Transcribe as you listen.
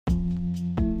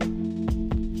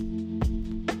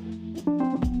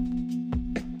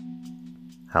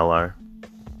Hello.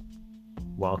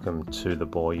 Welcome to the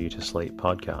Bore You to Sleep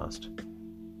podcast.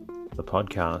 The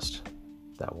podcast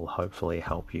that will hopefully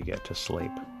help you get to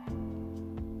sleep.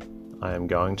 I am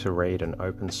going to read an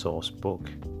open source book,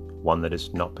 one that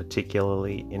is not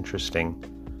particularly interesting,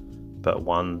 but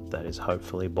one that is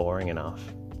hopefully boring enough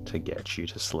to get you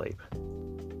to sleep.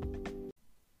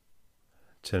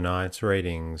 Tonight's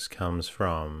readings comes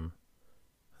from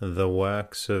the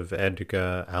works of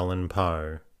Edgar Allan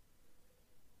Poe.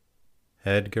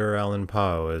 Edgar Allan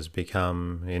Poe has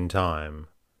become, in time,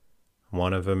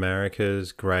 one of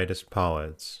America's greatest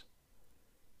poets.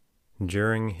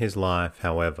 During his life,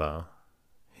 however,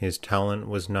 his talent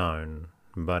was known,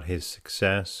 but his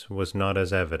success was not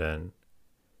as evident.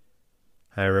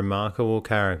 A remarkable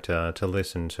character to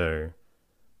listen to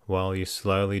while you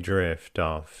slowly drift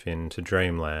off into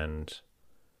dreamland.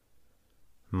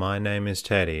 My name is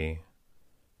Teddy,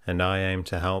 and I aim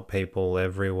to help people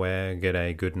everywhere get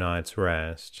a good night's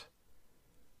rest.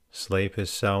 Sleep is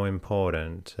so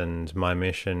important, and my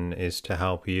mission is to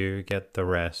help you get the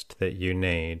rest that you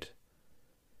need.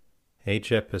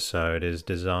 Each episode is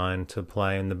designed to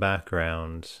play in the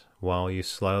background while you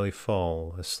slowly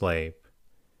fall asleep.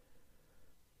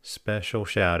 Special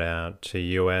shout out to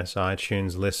US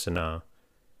iTunes listener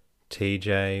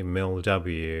TJ Mill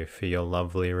W for your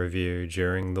lovely review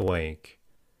during the week.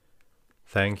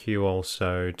 Thank you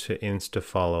also to Insta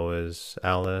followers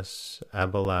Alice,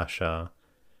 Abalasha,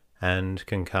 and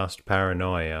Concussed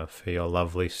Paranoia for your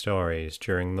lovely stories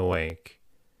during the week.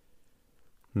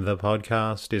 The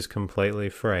podcast is completely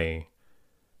free,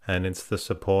 and it's the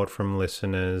support from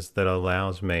listeners that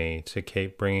allows me to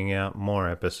keep bringing out more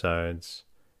episodes.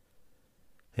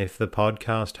 If the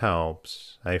podcast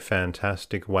helps, a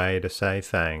fantastic way to say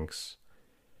thanks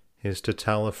is to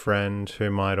tell a friend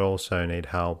who might also need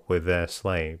help with their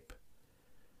sleep.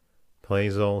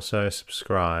 Please also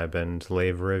subscribe and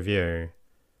leave a review.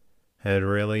 It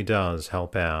really does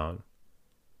help out.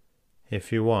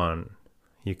 If you want,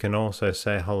 you can also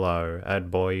say hello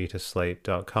at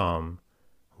boreyoutosleep.com,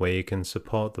 where you can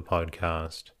support the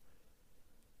podcast.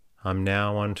 I'm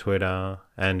now on Twitter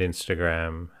and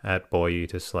Instagram at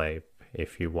boreyoutosleep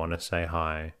if you want to say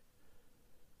hi.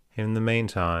 In the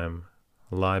meantime,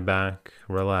 lie back,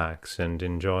 relax, and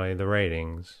enjoy the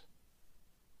readings.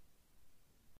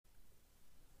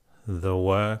 The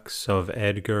works of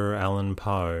Edgar Allan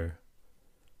Poe.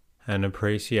 An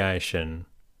appreciation.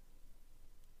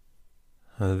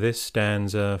 This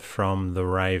stanza from The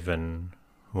Raven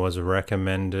was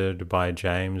recommended by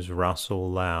James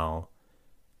Russell Lowell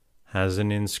as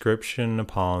an inscription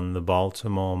upon the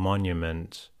Baltimore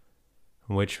Monument,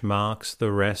 which marks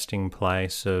the resting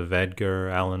place of Edgar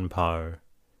Allan Poe,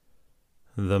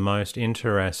 the most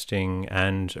interesting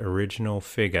and original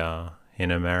figure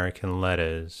in American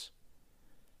letters.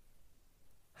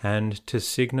 And to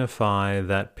signify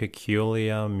that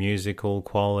peculiar musical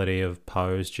quality of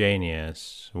Poe's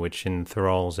genius which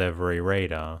enthralls every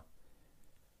reader,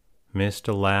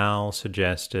 Mr. Lowell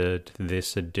suggested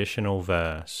this additional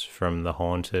verse from The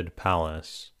Haunted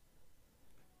Palace.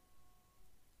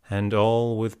 And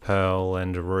all with pearl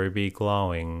and ruby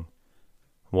glowing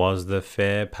was the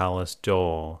fair palace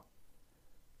door,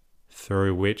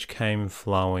 through which came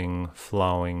flowing,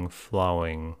 flowing,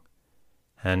 flowing,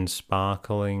 and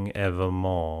sparkling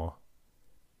evermore,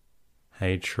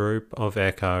 a troop of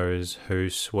echoes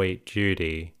whose sweet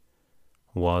duty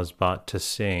was but to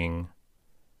sing,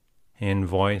 in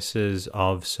voices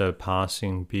of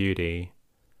surpassing beauty,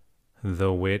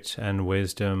 the wit and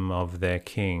wisdom of their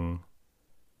king.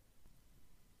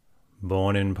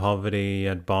 Born in poverty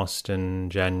at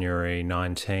Boston, January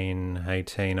 19,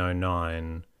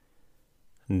 1809,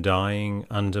 dying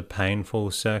under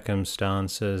painful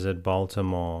circumstances at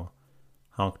Baltimore,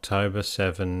 October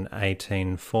 7,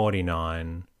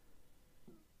 1849,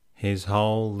 his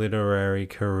whole literary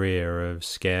career of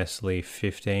scarcely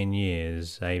 15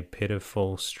 years a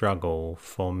pitiful struggle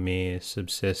for mere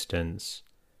subsistence,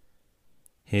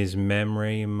 his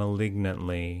memory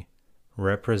malignantly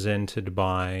represented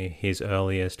by his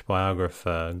earliest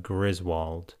biographer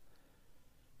Griswold.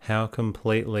 How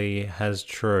completely has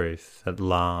truth at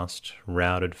last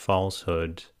routed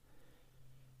falsehood,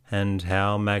 and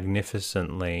how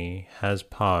magnificently has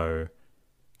Poe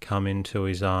come into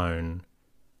his own.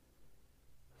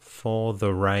 For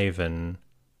The Raven,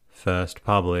 first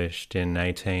published in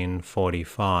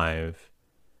 1845,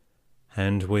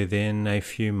 and within a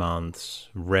few months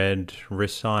read,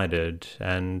 recited,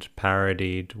 and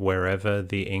parodied wherever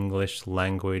the English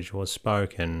language was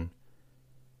spoken,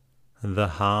 the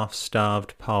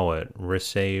half-starved poet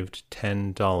received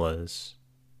 $10.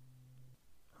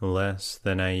 Less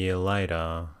than a year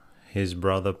later, his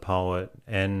brother poet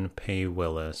N. P.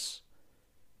 Willis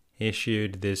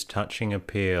issued this touching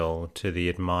appeal to the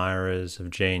admirers of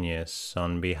genius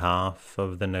on behalf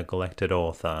of the neglected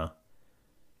author.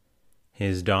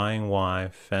 His dying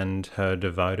wife and her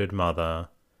devoted mother,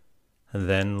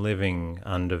 then living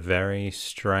under very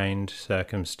strained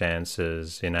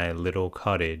circumstances in a little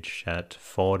cottage at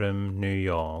Fordham, New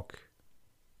York.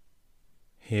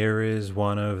 Here is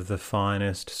one of the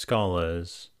finest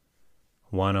scholars,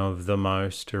 one of the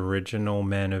most original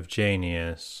men of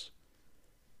genius,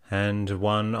 and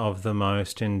one of the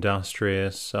most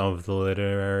industrious of the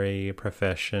literary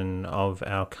profession of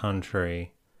our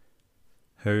country,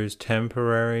 whose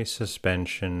temporary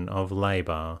suspension of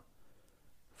labour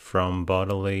from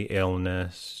bodily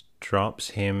illness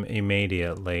drops him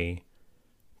immediately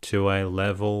to a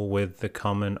level with the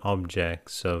common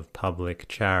objects of public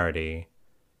charity.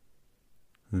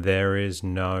 There is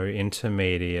no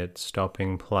intermediate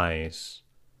stopping place,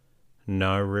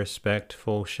 no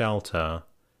respectful shelter,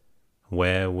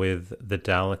 where with the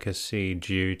delicacy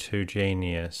due to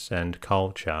genius and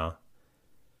culture,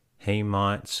 he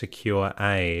might secure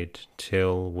aid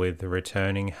till with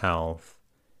returning health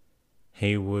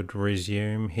he would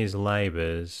resume his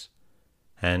labours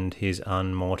and his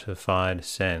unmortified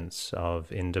sense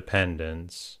of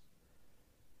independence.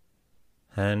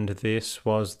 And this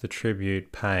was the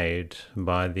tribute paid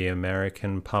by the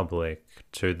American public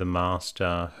to the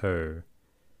master who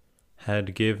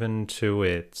had given to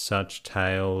it such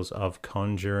tales of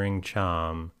conjuring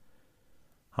charm,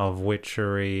 of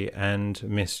witchery and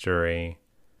mystery,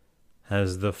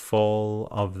 as the fall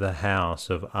of the house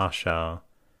of Usher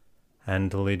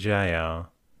and Ligeia,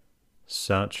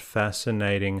 such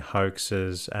fascinating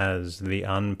hoaxes as the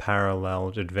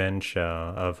unparalleled adventure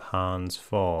of Hans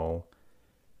Pfaall,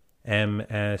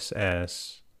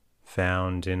 MSS,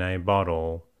 found in a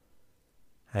bottle,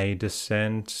 a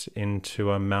descent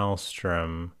into a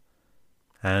maelstrom,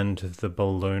 and the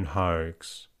balloon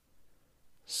hoax,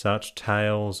 such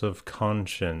tales of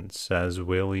conscience as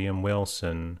William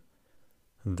Wilson,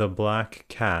 the Black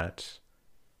Cat,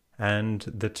 and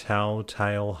the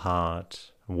Telltale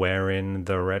Heart, wherein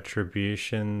the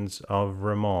retributions of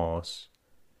remorse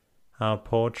are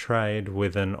portrayed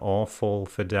with an awful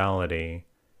fidelity,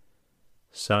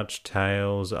 such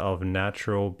tales of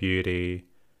natural beauty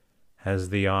as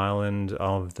the island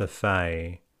of the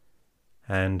Fae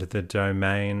and the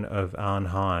domain of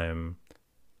Arnheim,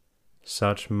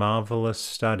 such marvellous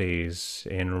studies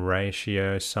in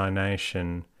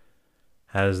ratiocination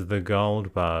as the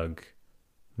gold bug,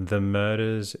 the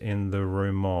murders in the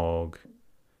Rue Morgue,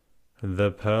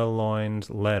 the purloined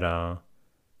letter,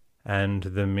 and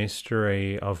the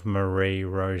mystery of Marie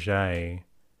Roget,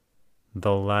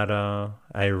 the latter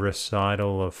a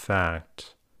recital of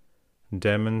fact,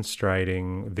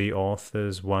 demonstrating the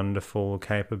author's wonderful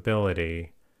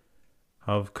capability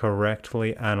of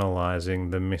correctly analyzing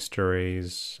the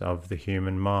mysteries of the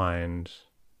human mind.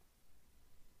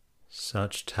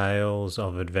 Such tales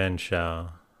of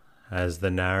adventure as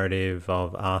the narrative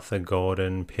of Arthur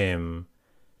Gordon Pym,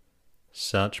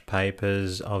 such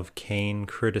papers of keen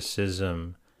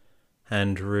criticism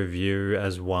and review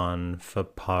as one for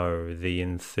Poe, the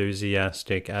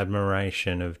enthusiastic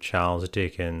admiration of Charles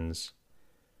Dickens,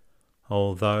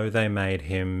 although they made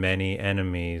him many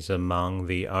enemies among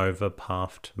the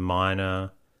overpuffed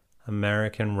minor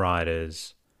American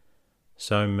writers,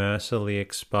 so mercilessly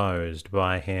exposed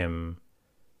by him.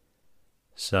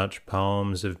 Such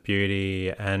poems of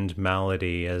beauty and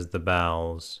melody as The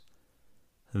Bells,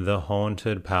 The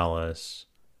Haunted Palace,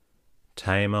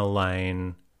 Tamer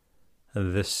Lane,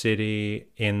 The City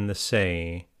in the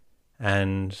Sea,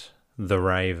 and The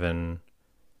Raven.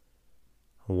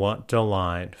 What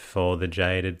delight for the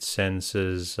jaded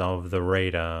senses of the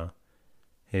reader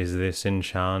is this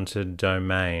enchanted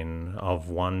domain of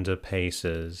wonder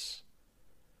pieces!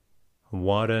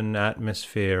 What an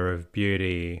atmosphere of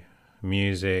beauty,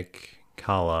 music,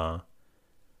 colour!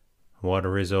 What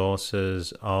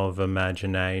resources of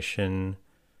imagination,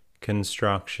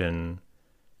 construction,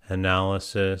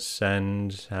 analysis,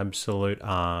 and absolute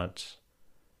art!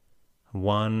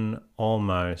 One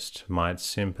almost might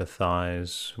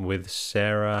sympathize with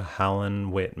Sarah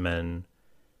Helen Whitman,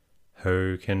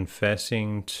 who,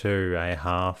 confessing to a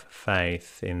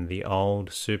half-faith in the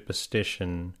old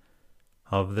superstition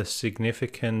of the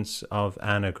significance of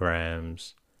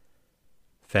anagrams,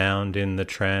 found in the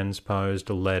transposed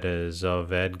letters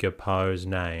of Edgar Poe's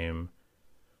name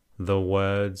the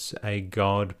words "a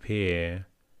God-peer."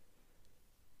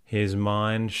 His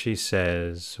mind, she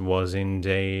says, was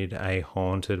indeed a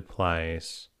haunted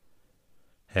place,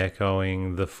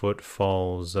 echoing the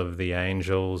footfalls of the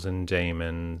angels and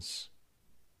demons.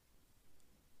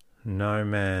 No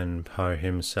man, Poe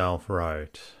himself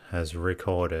wrote, has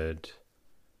recorded.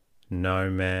 No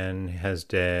man has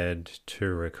dared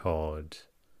to record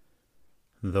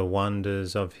the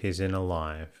wonders of his inner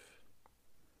life.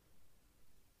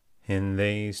 In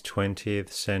these 20th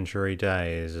century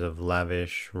days of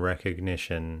lavish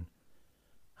recognition,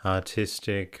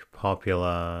 artistic,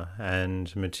 popular,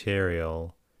 and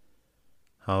material,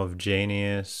 of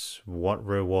genius, what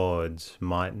rewards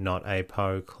might not a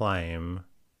Poe claim?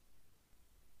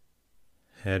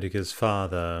 Edgar's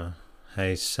father,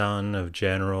 a son of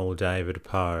General David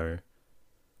Poe,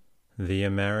 the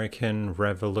American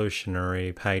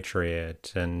revolutionary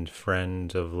patriot and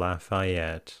friend of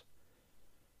Lafayette,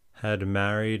 had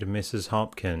married Mrs.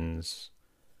 Hopkins,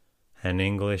 an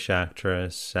English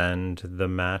actress, and the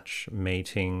match,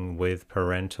 meeting with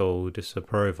parental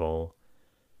disapproval,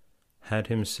 had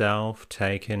himself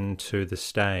taken to the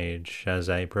stage as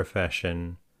a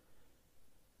profession.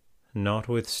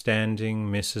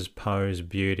 Notwithstanding Mrs. Poe's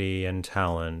beauty and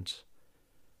talent,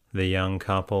 the young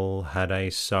couple had a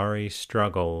sorry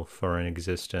struggle for an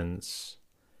existence.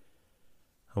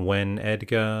 When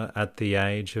Edgar, at the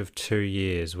age of 2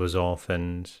 years, was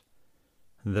orphaned,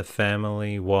 the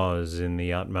family was in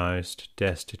the utmost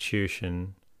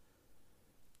destitution.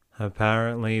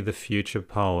 Apparently the future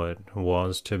poet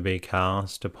was to be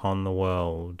cast upon the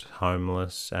world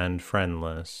homeless and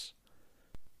friendless.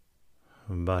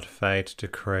 But fate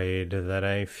decreed that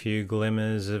a few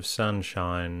glimmers of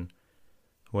sunshine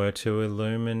were to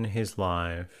illumine his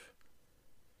life,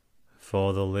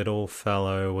 for the little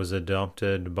fellow was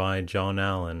adopted by John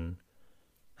Allan,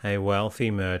 a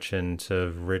wealthy merchant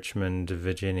of Richmond,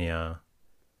 Virginia.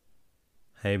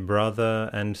 A brother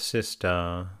and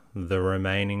sister, the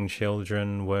remaining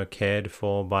children were cared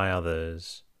for by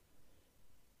others.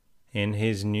 In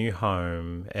his new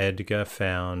home, Edgar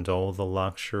found all the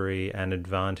luxury and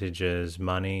advantages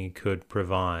money could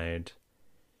provide.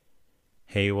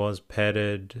 He was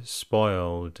petted,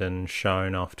 spoiled, and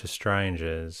shown off to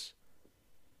strangers.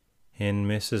 In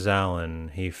Mrs.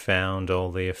 Allan he found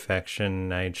all the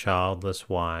affection a childless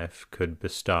wife could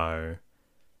bestow.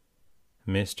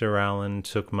 Mr. Allan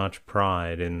took much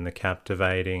pride in the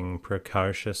captivating,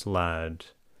 precocious lad.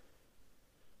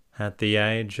 At the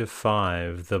age of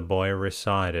 5 the boy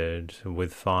recited,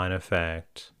 with fine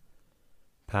effect,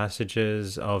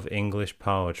 passages of English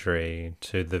poetry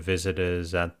to the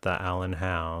visitors at the Allan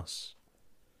house.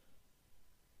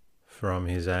 From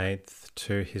his 8th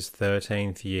to his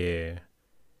 13th year,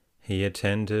 he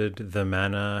attended the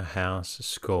Manor House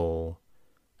School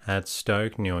at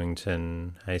Stoke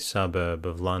Newington, a suburb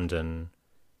of London.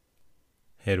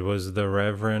 It was the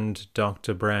Reverend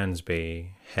Dr.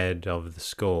 Bransby, head of the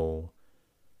school,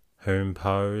 whom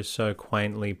Poe so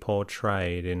quaintly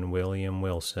portrayed in William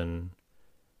Wilson.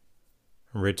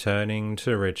 Returning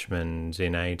to Richmond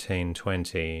in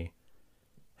 1820,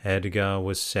 Edgar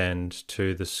was sent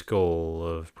to the school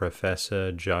of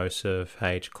Professor Joseph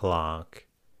H. Clarke.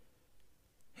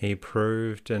 He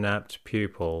proved an apt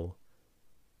pupil.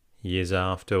 Years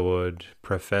afterward,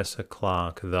 Professor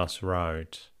Clarke thus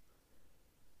wrote: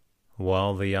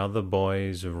 "While the other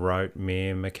boys wrote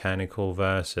mere mechanical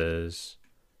verses,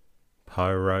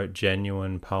 Poe wrote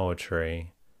genuine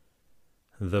poetry.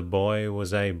 The boy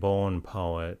was a born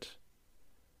poet.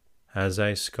 As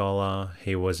a scholar,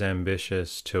 he was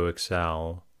ambitious to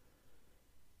excel.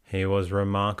 He was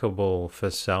remarkable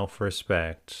for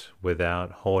self-respect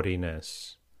without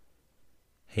haughtiness.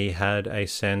 He had a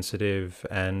sensitive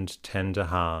and tender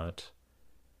heart,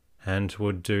 and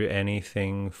would do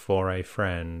anything for a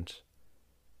friend.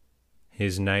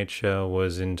 His nature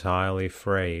was entirely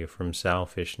free from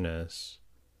selfishness."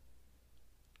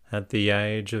 At the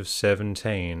age of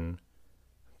 17,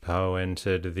 Poe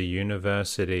entered the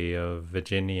University of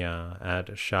Virginia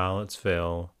at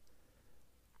Charlottesville.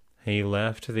 He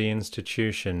left the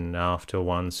institution after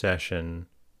one session.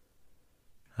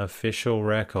 Official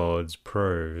records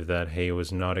prove that he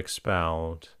was not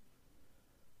expelled.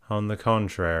 On the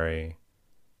contrary,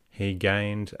 he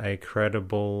gained a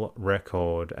credible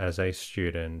record as a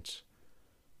student,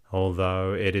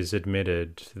 although it is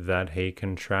admitted that he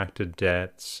contracted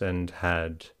debts and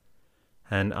had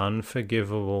an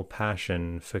unforgivable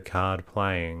passion for card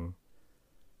playing.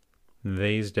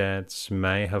 These debts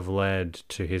may have led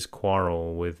to his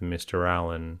quarrel with Mr.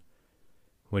 Allan,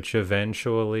 which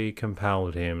eventually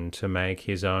compelled him to make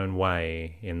his own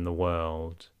way in the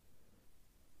world.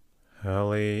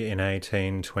 Early in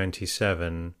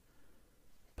 1827,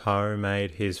 Poe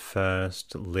made his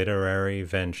first literary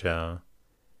venture.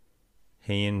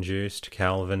 he induced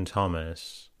Calvin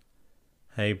Thomas,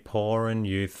 a poor and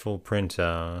youthful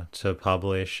printer, to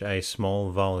publish a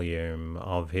small volume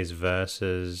of his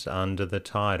verses under the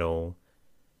title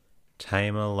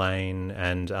Tamer Lane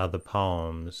and Other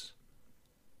Poems.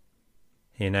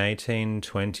 In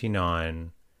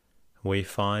 1829, we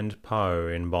find Poe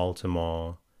in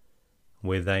Baltimore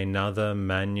with another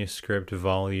manuscript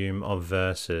volume of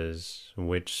verses,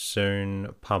 which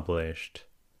soon published.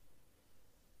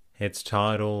 Its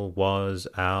title was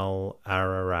Al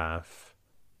Araraf,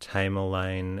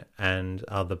 Tamerlane, and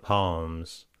Other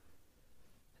Poems.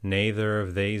 Neither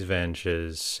of these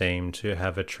ventures seem to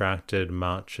have attracted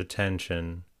much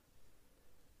attention.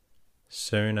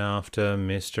 Soon after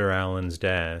Mr. Allan's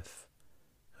death,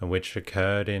 which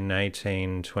occurred in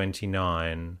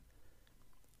 1829,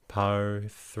 Poe,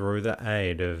 through the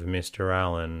aid of Mr.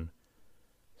 Allan,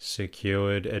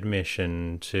 secured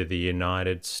admission to the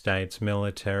United States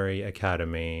Military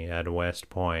Academy at West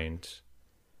Point.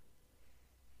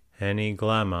 Any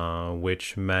glamour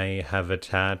which may have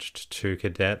attached to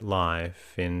cadet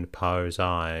life in Poe's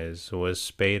eyes was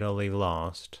speedily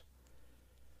lost,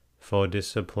 for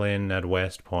discipline at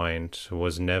West Point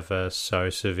was never so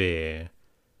severe,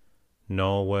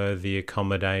 nor were the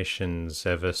accommodations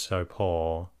ever so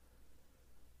poor.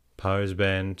 Poe's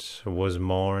bent was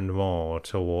more and more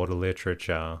toward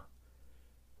literature.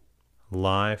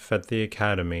 Life at the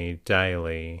academy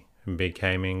daily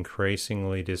became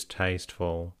increasingly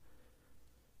distasteful.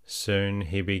 Soon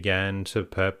he began to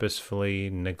purposefully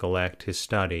neglect his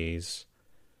studies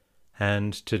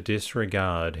and to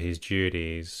disregard his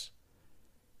duties,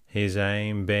 his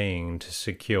aim being to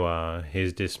secure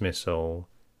his dismissal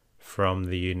from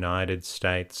the United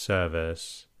States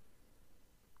service.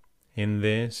 In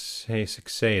this he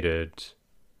succeeded.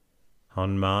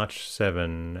 On March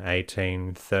 7,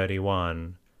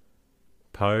 1831,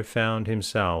 Poe found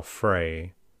himself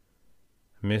free.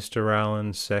 Mr.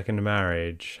 Allan's second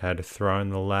marriage had thrown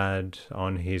the lad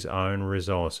on his own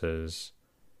resources.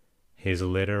 His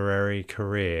literary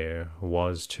career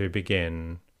was to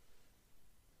begin.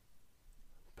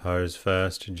 Poe's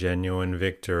first genuine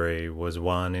victory was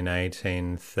won in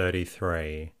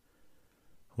 1833.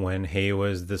 When he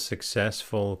was the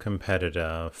successful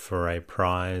competitor for a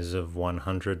prize of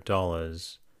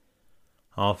 $100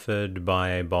 offered by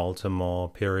a Baltimore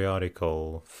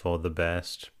periodical for the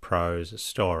best prose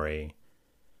story,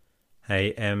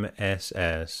 a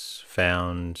MSS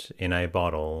found in a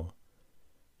bottle,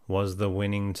 was the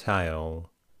winning tale.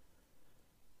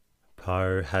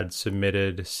 Poe had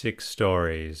submitted 6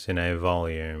 stories in a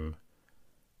volume.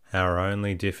 Our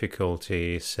only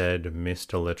difficulty, said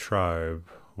Mr. Latrobe,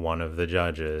 one of the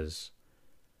judges,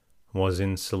 was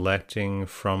in selecting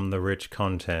from the rich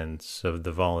contents of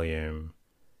the volume.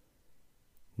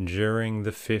 During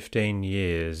the 15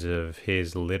 years of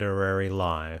his literary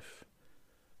life,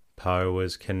 Poe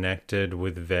was connected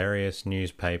with various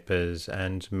newspapers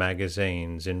and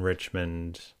magazines in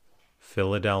Richmond,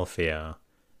 Philadelphia,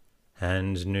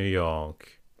 and New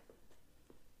York.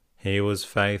 He was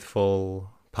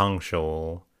faithful,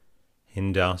 punctual,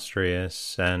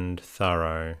 industrious, and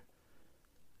thorough.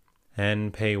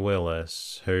 N.P.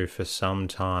 Willis, who for some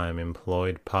time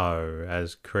employed Poe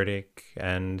as critic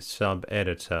and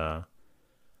sub-editor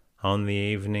on the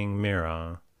Evening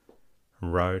Mirror,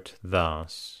 wrote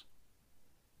thus: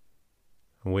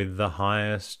 "With the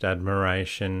highest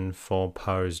admiration for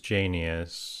Poe's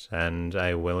genius and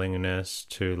a willingness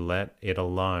to let it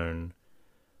alone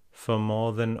for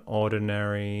more than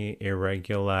ordinary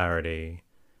irregularity,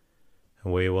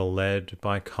 we were led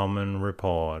by common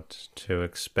report to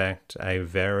expect a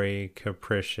very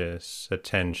capricious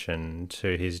attention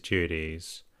to his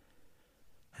duties,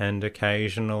 and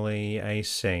occasionally a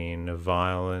scene of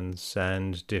violence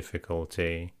and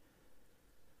difficulty.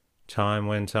 Time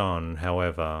went on,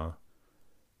 however,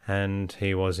 and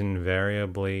he was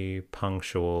invariably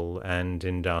punctual and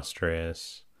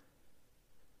industrious.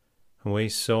 We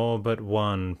saw but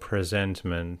one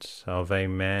presentment of a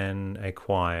man, a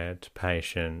quiet,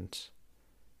 patient,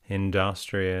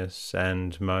 industrious,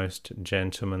 and most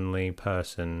gentlemanly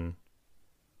person.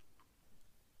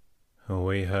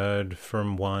 We heard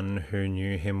from one who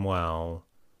knew him well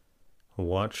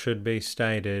what should be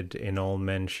stated in all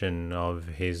mention of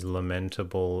his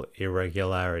lamentable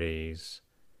irregularities,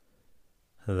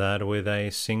 that with a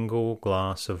single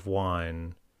glass of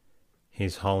wine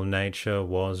his whole nature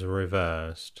was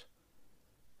reversed.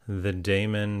 The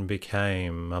demon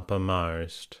became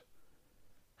uppermost,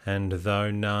 and though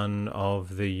none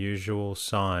of the usual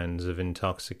signs of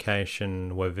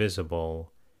intoxication were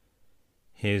visible,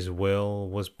 his will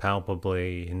was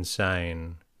palpably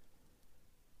insane.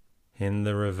 In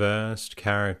the reversed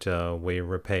character we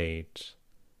repeat,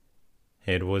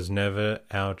 it was never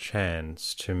our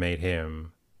chance to meet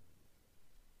him.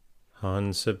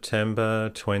 On September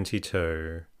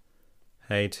 22,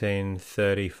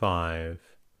 1835,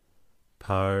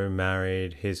 Poe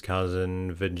married his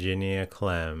cousin Virginia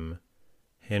Clem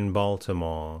in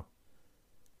Baltimore.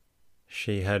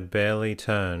 She had barely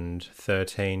turned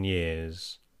 13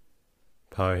 years.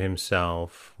 Poe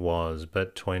himself was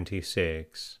but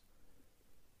 26.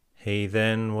 He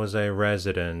then was a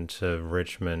resident of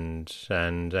Richmond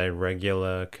and a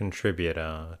regular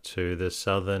contributor to the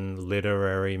Southern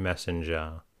Literary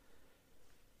Messenger.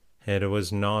 It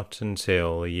was not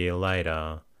until a year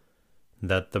later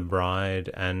that the bride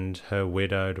and her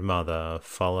widowed mother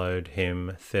followed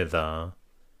him thither.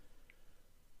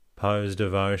 Poe's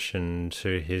devotion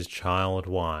to his child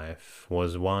wife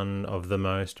was one of the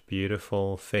most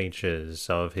beautiful features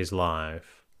of his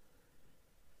life.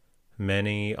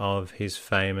 Many of his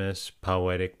famous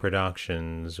poetic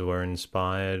productions were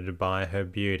inspired by her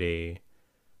beauty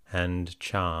and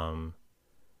charm.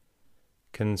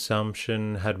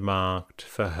 Consumption had marked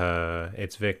for her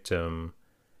its victim,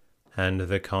 and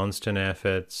the constant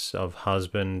efforts of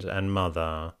husband and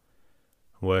mother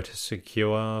were to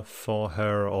secure for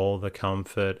her all the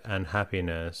comfort and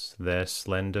happiness their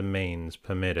slender means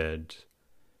permitted.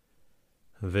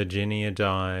 Virginia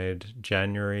died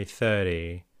January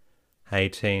 30,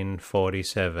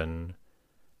 1847,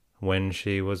 when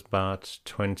she was but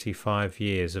 25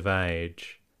 years of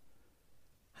age.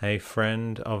 A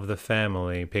friend of the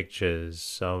family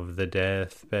pictures of the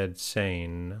deathbed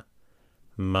scene,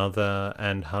 mother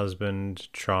and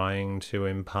husband trying to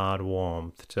impart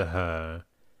warmth to her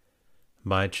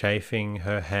by chafing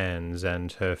her hands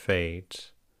and her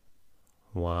feet,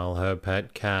 while her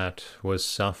pet cat was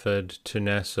suffered to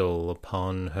nestle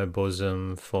upon her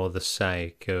bosom for the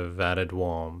sake of added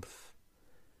warmth.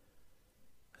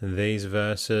 These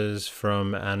verses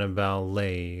from Annabel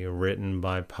Lee, written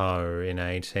by Poe in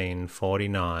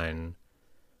 1849,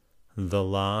 the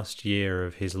last year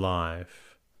of his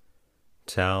life,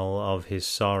 tell of his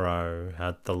sorrow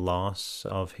at the loss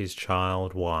of his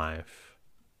child wife.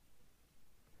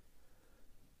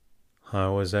 I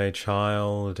was a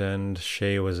child and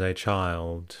she was a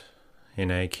child, in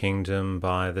a kingdom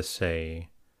by the sea.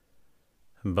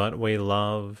 But we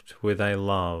loved with a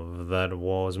love that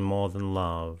was more than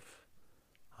love,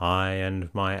 I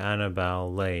and my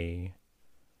Annabel Lee,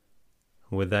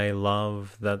 with a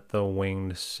love that the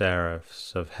winged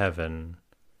seraphs of heaven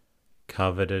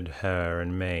coveted her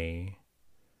and me.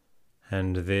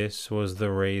 And this was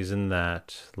the reason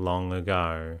that, long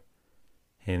ago,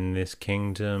 in this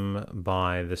kingdom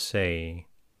by the sea,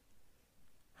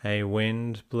 a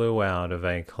wind blew out of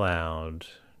a cloud,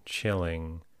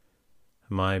 chilling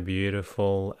my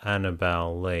beautiful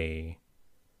Annabel Lee,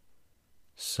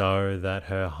 so that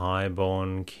her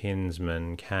high-born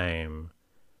kinsman came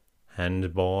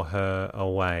and bore her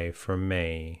away from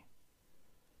me,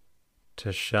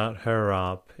 to shut her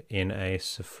up in a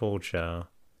sepulchre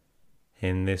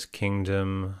in this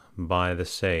kingdom by the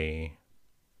sea.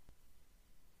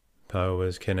 Poe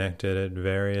was connected at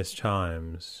various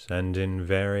times and in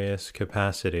various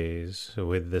capacities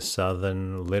with the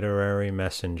Southern Literary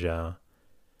Messenger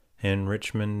in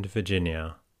Richmond,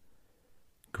 Virginia,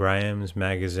 Graham's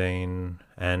Magazine,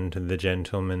 and the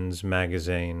Gentleman's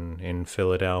Magazine in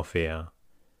Philadelphia,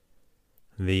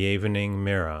 the Evening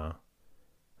Mirror,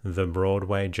 the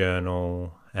Broadway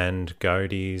Journal, and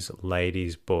Godey's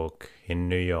Lady's Book in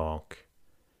New York.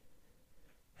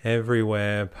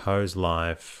 Everywhere Poe's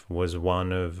life was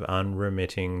one of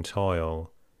unremitting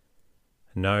toil.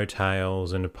 No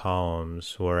tales and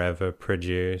poems were ever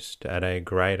produced at a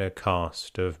greater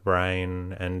cost of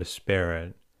brain and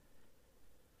spirit.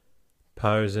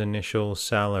 Poe's initial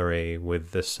salary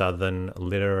with the Southern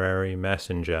Literary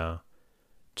Messenger,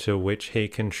 to which he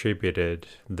contributed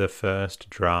the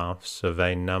first drafts of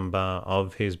a number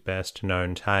of his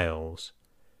best-known tales,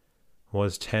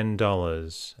 was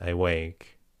 $10 a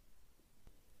week.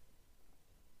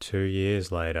 2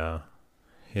 years later,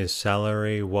 his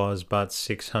salary was but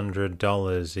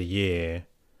 $600 a year.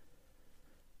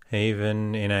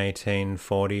 Even in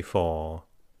 1844,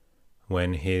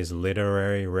 when his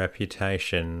literary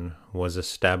reputation was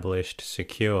established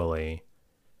securely,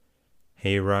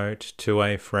 he wrote to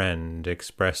a friend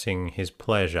expressing his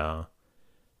pleasure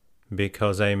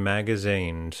because a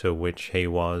magazine to which he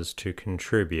was to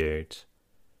contribute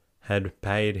had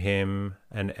paid him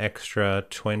an extra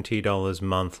 $20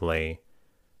 monthly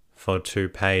for 2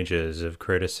 pages of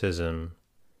criticism.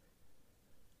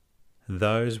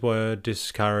 Those were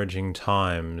discouraging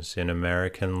times in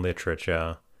American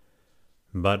literature,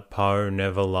 But Poe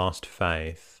never lost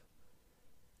faith.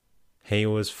 He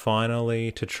was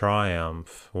finally to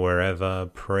triumph wherever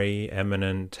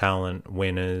pre-eminent talent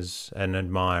winners and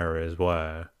admirers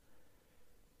were.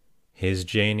 His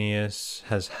genius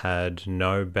has had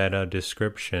no better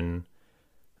description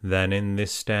than in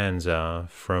this stanza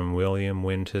from William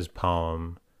Winter's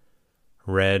poem,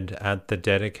 read at the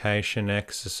dedication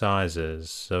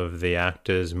exercises of the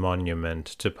Actors' Monument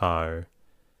to Poe,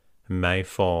 May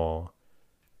 4,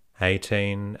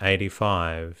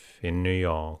 1885, in New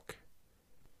York.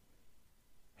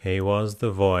 He was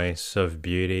the voice of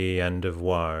beauty and of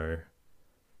woe,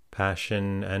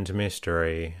 passion and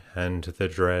mystery and the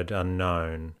dread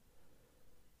unknown,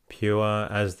 pure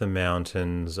as the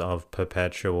mountains of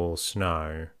perpetual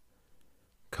snow,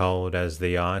 cold as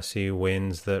the icy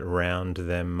winds that round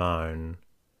them moan,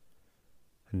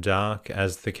 dark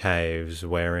as the caves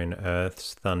wherein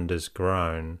earth's thunders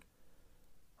groan,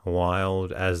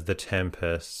 wild as the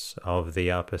tempests of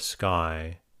the upper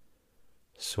sky,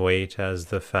 sweet as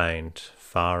the faint,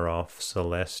 far-off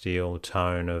celestial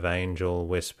tone of angel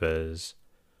whispers,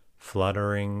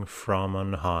 fluttering from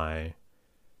on high,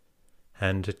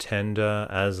 and tender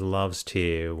as love's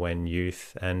tear when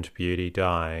youth and beauty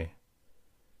die.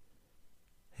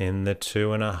 In the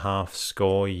 2.5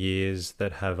 score years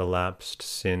that have elapsed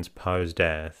since Poe's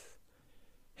death,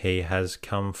 he has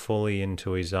come fully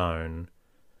into his own.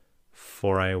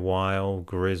 For a while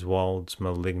Griswold's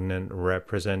malignant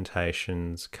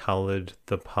representations coloured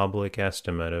the public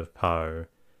estimate of Poe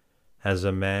as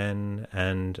a man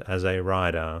and as a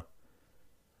writer,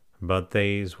 but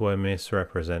these were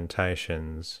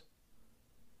misrepresentations.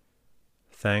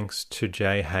 Thanks to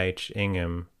J. H.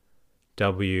 Ingham,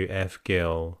 W. F.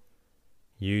 Gill,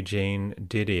 Eugene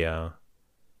Didier,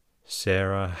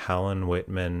 Sarah Helen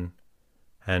Whitman,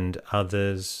 and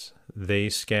others,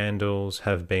 these scandals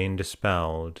have been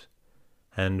dispelled,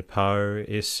 and Poe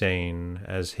is seen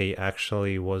as he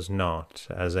actually was not,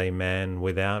 as a man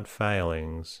without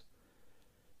failings.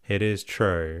 It is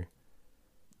true,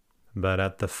 but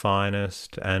at the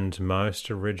finest and most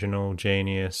original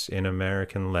genius in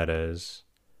American letters.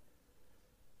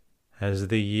 As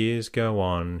the years go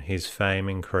on, his fame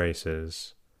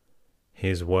increases.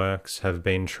 His works have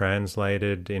been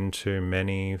translated into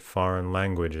many foreign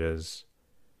languages.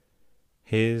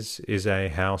 His is a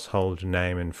household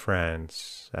name in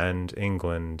France and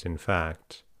England, in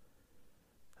fact.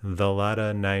 The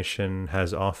latter nation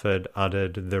has often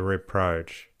uttered the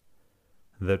reproach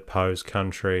that Poe's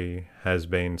country has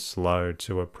been slow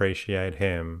to appreciate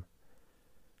him,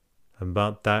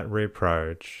 but that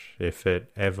reproach, if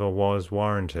it ever was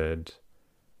warranted,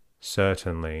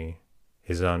 certainly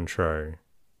is untrue.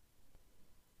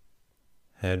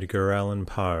 Edgar Allan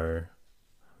Poe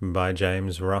by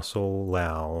James Russell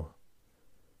Lowell.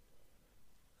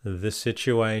 The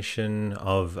situation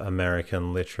of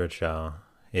American literature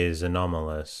is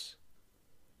anomalous.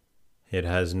 It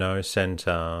has no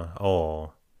centre,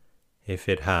 or, if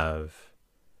it have,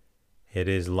 it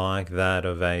is like that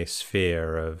of a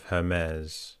sphere of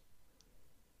Hermes.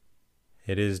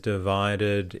 It is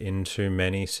divided into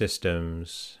many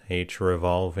systems, each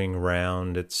revolving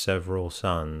round its several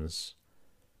suns,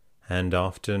 and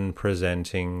often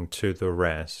presenting to the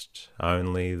rest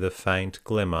only the faint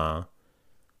glimmer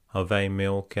of a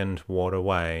milk and water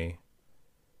way.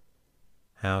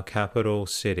 Our capital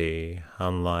city,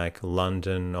 unlike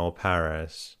London or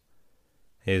Paris,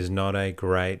 is not a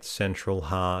great central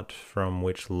heart from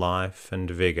which life and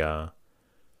vigour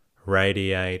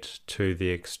radiate to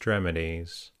the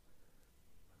extremities,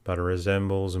 but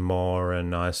resembles more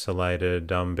an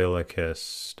isolated umbilicus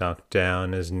stuck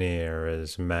down as near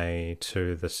as may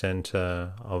to the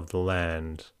centre of the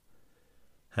land,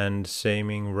 and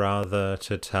seeming rather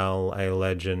to tell a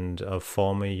legend of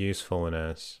former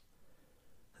usefulness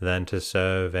than to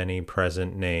serve any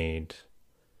present need.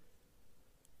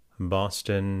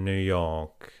 Boston, New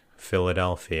York,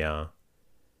 Philadelphia,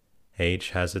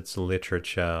 each has its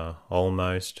literature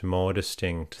almost more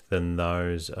distinct than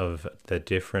those of the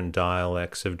different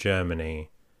dialects of Germany,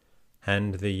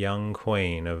 and the young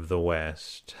queen of the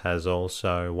West has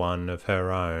also one of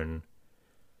her own,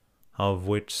 of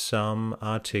which some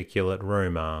articulate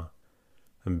rumour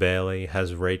barely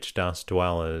has reached us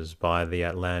dwellers by the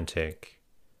Atlantic.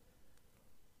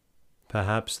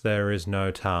 Perhaps there is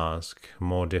no task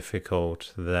more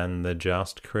difficult than the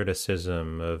just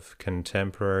criticism of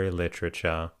contemporary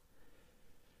literature.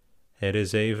 It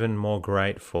is even more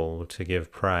grateful to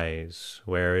give praise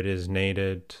where it is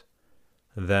needed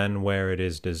than where it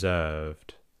is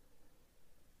deserved.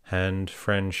 And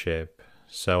friendship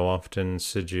so often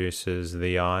seduces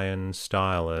the iron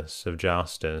stylus of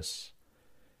justice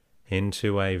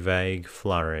into a vague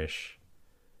flourish,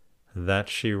 that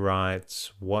she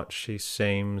writes what she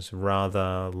seems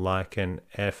rather like an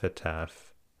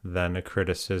epitaph than a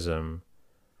criticism.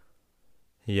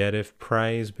 Yet if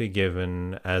praise be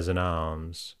given as an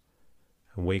alms,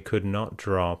 we could not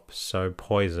drop so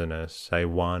poisonous a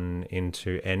one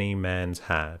into any man's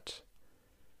hat.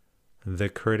 The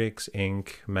critic's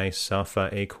ink may suffer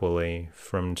equally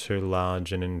from too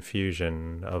large an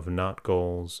infusion of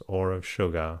nutgalls or of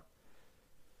sugar.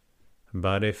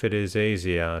 But if it is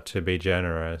easier to be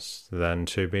generous than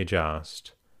to be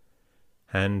just,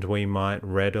 and we might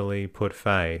readily put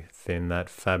faith in that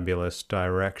fabulous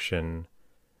direction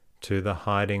to the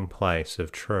hiding place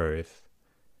of truth,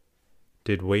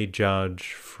 did we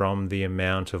judge from the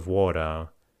amount of water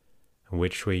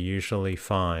which we usually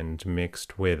find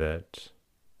mixed with it.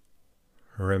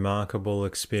 Remarkable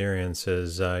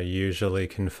experiences are usually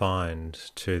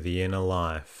confined to the inner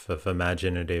life of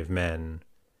imaginative men,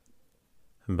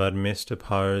 but Mr.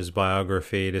 Poe's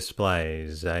biography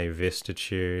displays a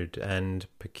vistitude and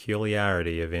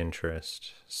peculiarity of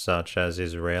interest such as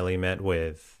is rarely met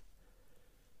with.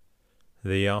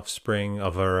 The offspring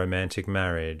of a romantic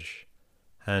marriage,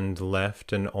 and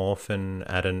left an orphan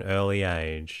at an early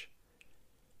age,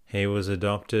 he was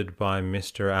adopted by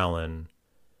Mr. Allan,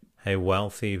 a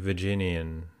wealthy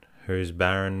Virginian whose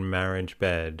barren marriage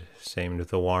bed seemed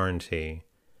the warranty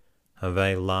of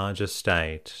a large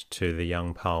estate to the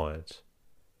young poet.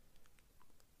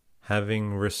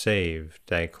 Having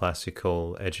received a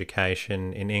classical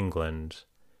education in England,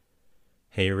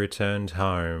 he returned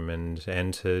home and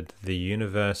entered the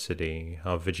University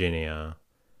of Virginia,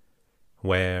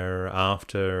 where,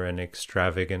 after an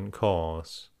extravagant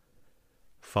course,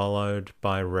 followed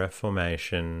by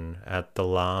reformation at the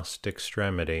last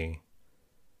extremity,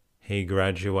 he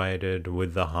graduated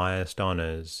with the highest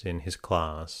honours in his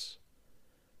class.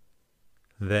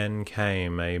 Then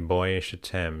came a boyish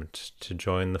attempt to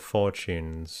join the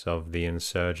fortunes of the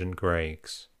insurgent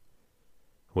Greeks,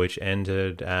 which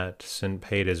ended at St.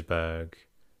 Petersburg,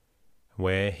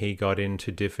 where he got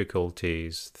into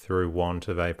difficulties through want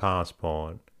of a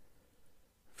passport,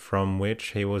 from which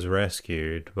he was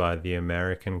rescued by the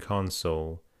American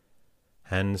consul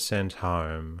and sent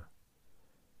home.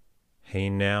 He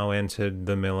now entered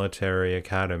the military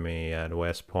academy at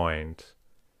West Point,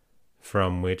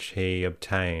 from which he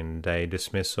obtained a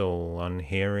dismissal on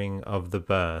hearing of the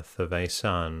birth of a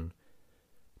son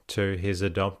to his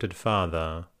adopted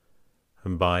father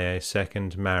by a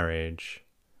second marriage,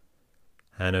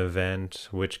 an event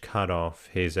which cut off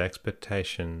his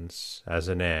expectations as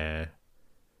an heir.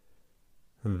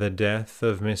 The death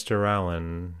of Mr.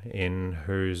 Allan, in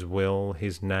whose will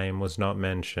his name was not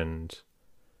mentioned,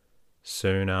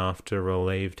 soon after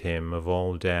relieved him of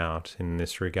all doubt in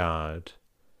this regard,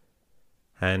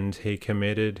 and he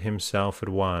committed himself at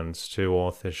once to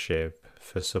authorship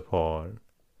for support.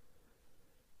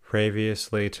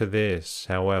 Previously to this,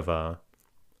 however,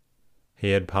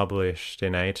 he had published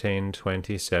in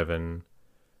 1827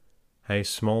 a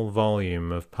small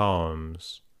volume of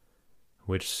poems,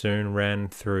 which soon ran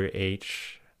through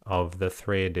each of the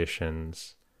 3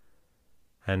 editions,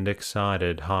 and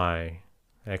excited high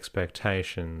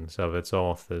expectations of its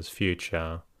author's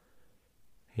future,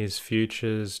 his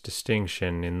future's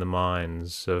distinction in the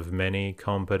minds of many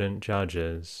competent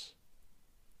judges.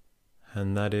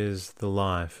 And that is the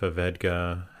life of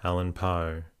Edgar Allan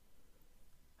Poe,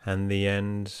 and the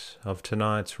end of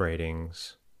tonight's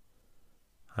readings.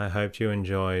 I hope you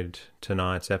enjoyed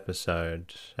tonight's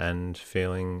episode and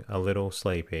feeling a little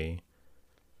sleepy.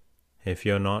 If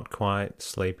you're not quite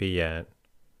sleepy yet,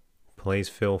 please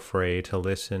feel free to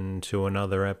listen to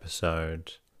another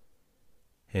episode.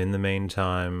 In the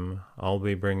meantime, I'll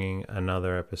be bringing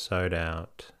another episode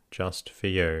out just for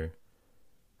you.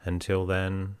 Until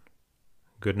then,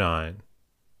 good night.